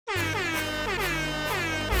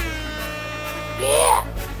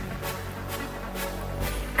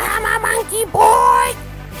monkey boy.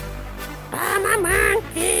 I'm a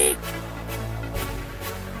monkey.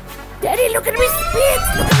 Daddy, look at me spit.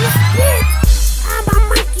 Look at me spit. I'm a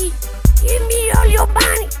monkey. Give me all your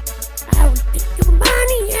money. I will take your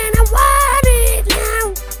money and I want it now.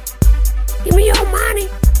 Give me your money.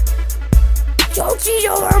 Joji,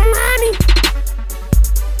 your money.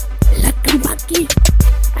 Like a monkey.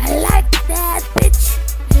 I like that bitch.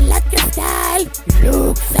 I like your style. You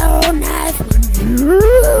look so nice when you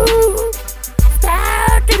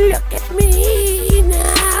start to look at me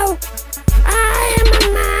now. I am a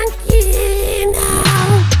monkey now.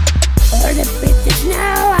 All the bitches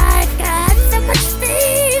know I got so much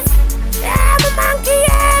space. I'm a monkey,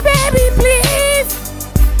 yeah, baby, please.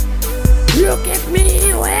 Look at me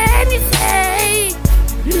when you say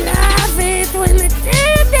you love it when it's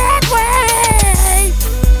in that way.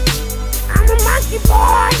 I'm a monkey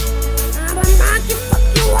boy. I'm a monkey, fuck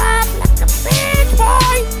you up like a bitch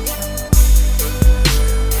boy.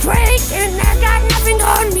 Drake and I got nothing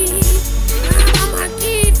on me. I'm a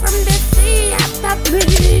monkey from the sea after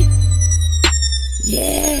me.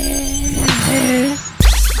 Yeah.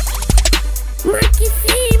 Monkey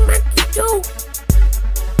see, monkey do.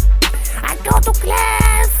 I go to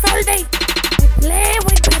class all day. I play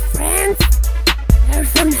with my friends. They're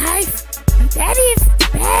so nice. My daddy is the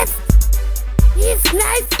best. He's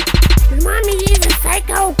nice. My mommy is a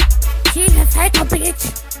psycho. She's a psycho bitch.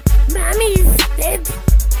 Mommy is dead.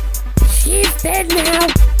 She's dead now.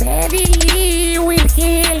 Daddy will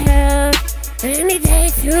kill her any day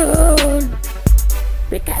soon.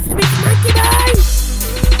 Because of his monkey boy.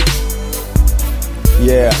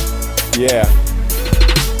 Yeah.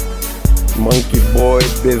 Monkey boy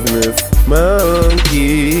business. Monkey.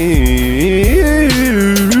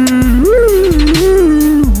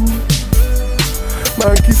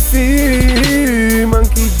 Monkey see,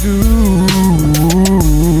 monkey do.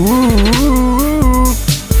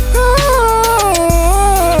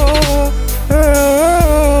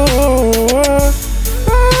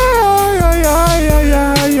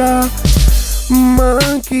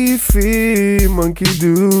 Monkey see, monkey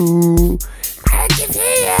do. Monkey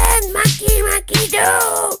see and monkey do.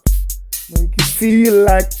 Monkey feel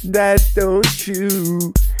like that, don't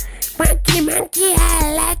you? Monkey, I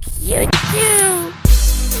like you too.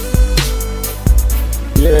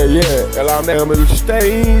 Yeah, ela mesmo do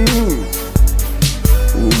Stein.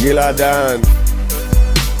 O Giladan.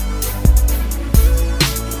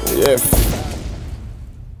 Yeah.